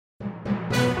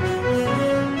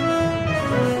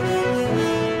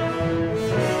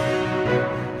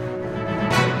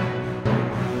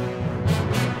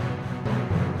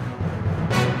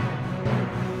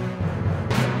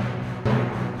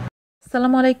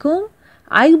আসসালামু আলাইকুম।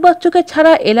 আইয়ুব বাচ্চুকে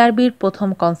ছাড়া এলআরবির প্রথম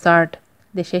কনসার্ট।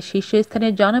 দেশের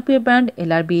শীর্ষস্থানীয় জনপ্রিয় ব্যান্ড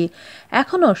এলআরবি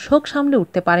এখনও শোক সামলে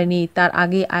উঠতে পারেনি। তার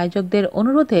আগে আয়োজকদের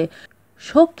অনুরোধে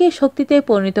শোককে শক্তিতে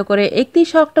পরিণত করে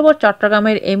 31 অক্টোবর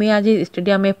চট্টগ্রামের এম এ আজিজ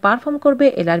স্টেডিয়ামে পারফর্ম করবে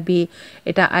এলআরবি।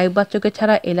 এটা আইয়ুব বাচ্চুকে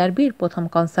ছাড়া এলআরবির প্রথম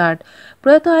কনসার্ট।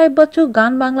 প্রয়াত আইয়ুব বাচ্চু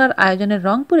গান বাংলার আয়োজনের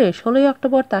রংপুরে 16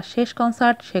 অক্টোবর তার শেষ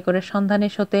কনসার্ট শেকড়ের সন্ধানে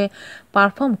শোতে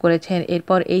পারফর্ম করেছেন।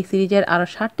 এরপর এই সিরিজের আরও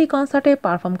 7টি কনসার্টে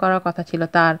পারফর্ম করার কথা ছিল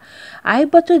তার। আইয়ুব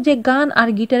বাচ্চু যে গান আর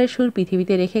গিটারের সুর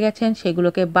পৃথিবীতে রেখে গেছেন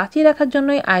সেগুলোকে বাঁচিয়ে রাখার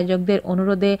জন্যই আয়োজকদের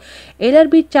অনুরোধে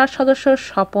এলআরবির 4 সদস্য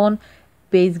Swapan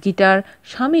bass guitar,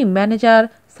 Shamim manager,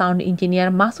 sound engineer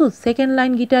Masud second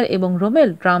line guitar এবং রোমেল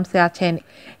ড্রামসে আছেন।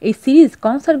 এই সিরিজ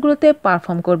কনসার্টগুলোতে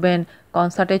পারফর্ম করবেন।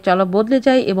 কনসার্টে চলো বদলে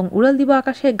যায় এবং উড়াল দিব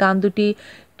আকাশে গান দুটি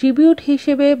ট্রিবিউট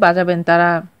হিসেবে বাজাবেন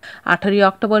তারা। 18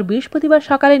 অক্টোবর বৃহস্পতিবার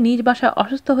সকালে নিজ বাসায়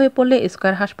অসুস্থ হয়ে পড়লে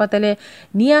স্কয়ার হাসপাতালে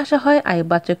নিয়ে আসা হয় আইয়ুব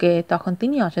বাচ্চুকে। তখন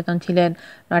তিনি অচেতন ছিলেন।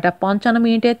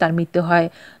 9:55 তার মৃত্যু হয়।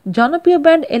 জনপ্রিয়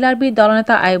ব্যান্ড এলআরবির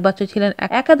দলনেতা আইয়ুব বাচ্চু ছিলেন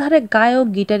একাধারে গায়ক,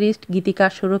 গিটারিস্ট,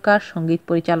 গীতিকার, সুরকার, সঙ্গীত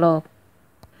পরিচালক।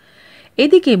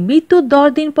 এদিকে মৃত্যুর 10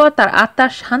 দিন পর তার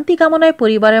আত্মার শান্তি কামনায়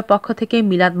পরিবারের পক্ষ থেকে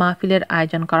মিলাদ মাহফিলের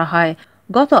আয়োজন করা হয়।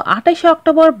 গত 28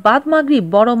 অক্টোবর বাদ মাগরিব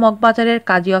বড় মগবাজারের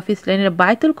কাজী অফিস লেনের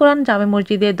বাইতুল কোরআন জামে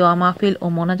মসজিদে দোয়া মাহফিল ও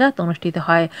মোনাজাত অনুষ্ঠিত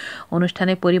হয়।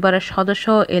 অনুষ্ঠানে পরিবারের সদস্য,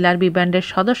 এলআরবি ব্যান্ডের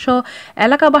সদস্য,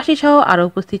 এলাকাবাসী সহ আরও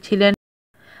উপস্থিত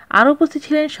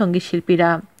ছিলেন সঙ্গীত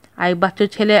শিল্পীরা। আইয়ুব বাচ্চুর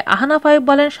ছেলে আহনাফ আইয়ুব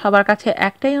বলেন, সবার কাছে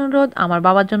একটাই অনুরোধ, আমার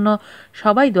বাবার জন্য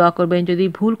সবাই দোয়া করবেন। যদি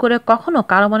ভুল করে কখনো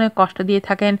কারো মনে কষ্ট দিয়ে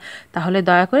থাকেন তাহলে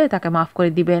দয়া করে তাকে মাফ করে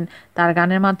দিবেন। তার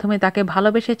গানের মাধ্যমে তাকে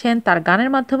ভালোবেসেছেন, তার গানের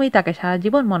মাধ্যমেই তাকে সারা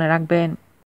জীবন মনে রাখবেন।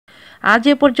 আজ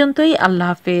এ পর্যন্তই। আল্লাহ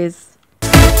হাফেজ।